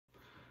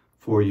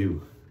For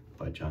You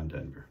by John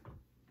Denver.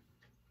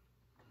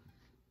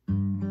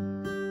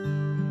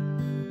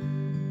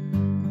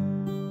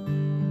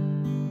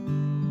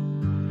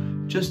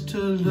 Just to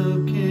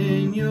look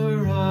in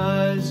your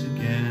eyes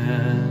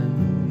again,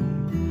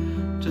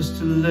 just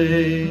to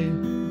lay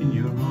in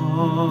your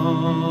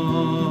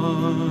arms,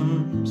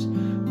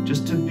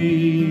 just to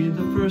be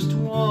the first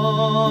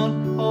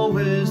one,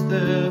 always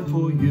there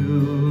for you,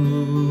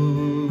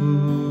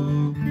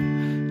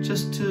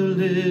 just to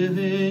live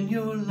in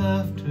your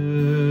laughter,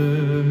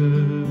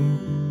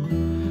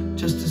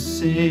 just to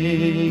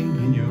sing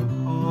in your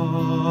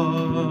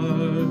heart,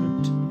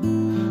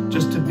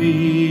 just to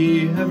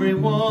be every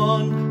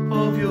one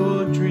of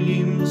your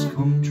dreams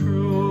come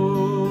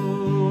true,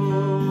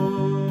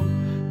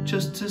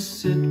 just to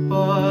sit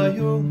by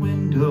your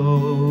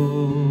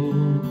window,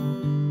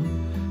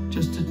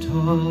 just to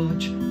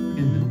touch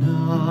in the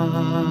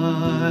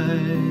night,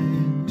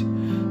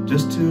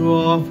 just to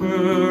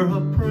offer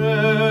a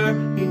prayer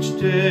each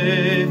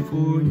day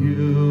for you,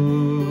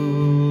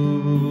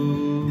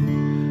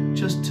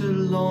 just to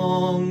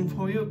long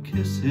for your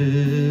kisses,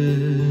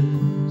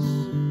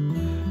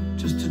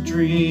 just to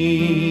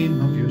dream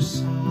of your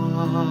sighs,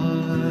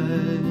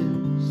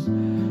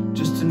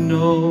 just to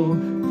know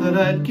that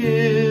I'd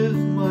give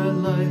my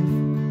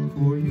life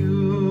for you,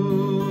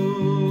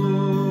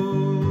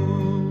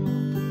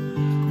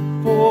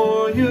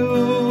 for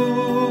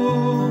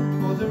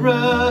the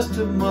rest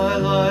of my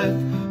life,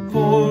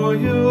 for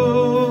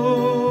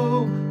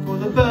you, for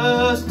the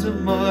best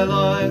of my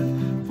life,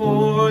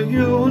 for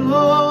you alone,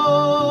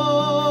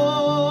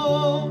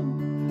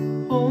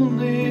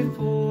 only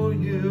for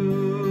you,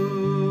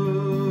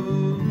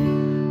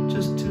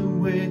 just to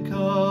wake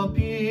up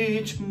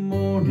each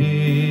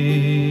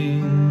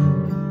morning,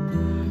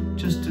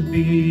 just to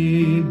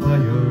be by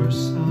your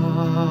side,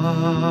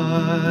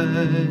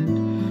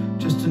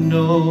 just to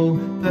know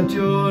that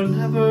you're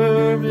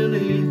never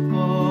really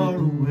far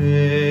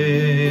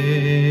away,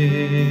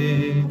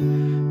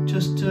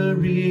 just a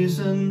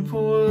reason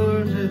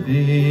for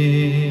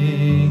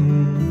living,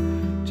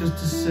 just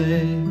to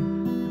say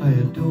I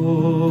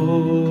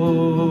adore,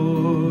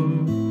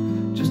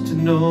 just to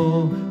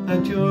know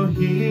that you're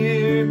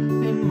here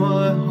in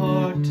my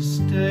heart to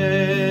stay,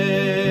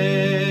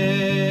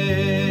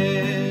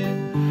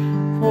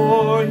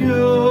 for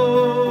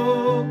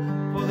you,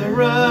 for the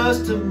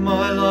rest of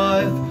my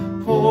life,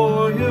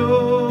 for you,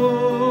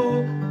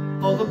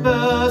 all the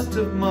best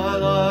of my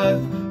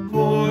life,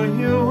 for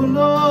you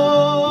alone,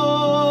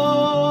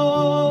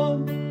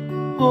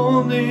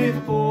 only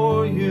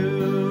for you.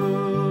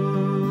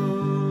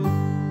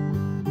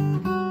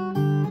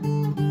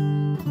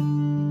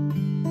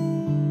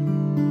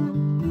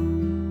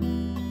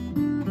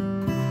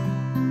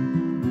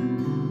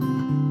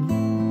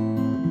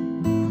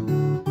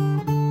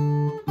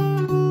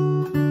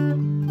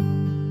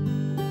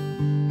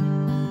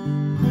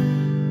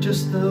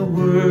 Just the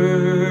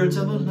words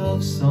of a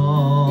love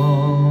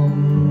song,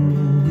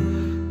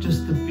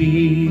 just the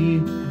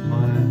beat of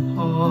my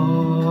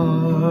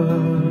heart,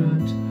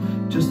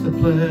 just the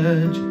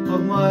pledge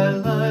of my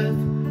life,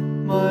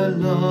 my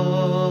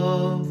love.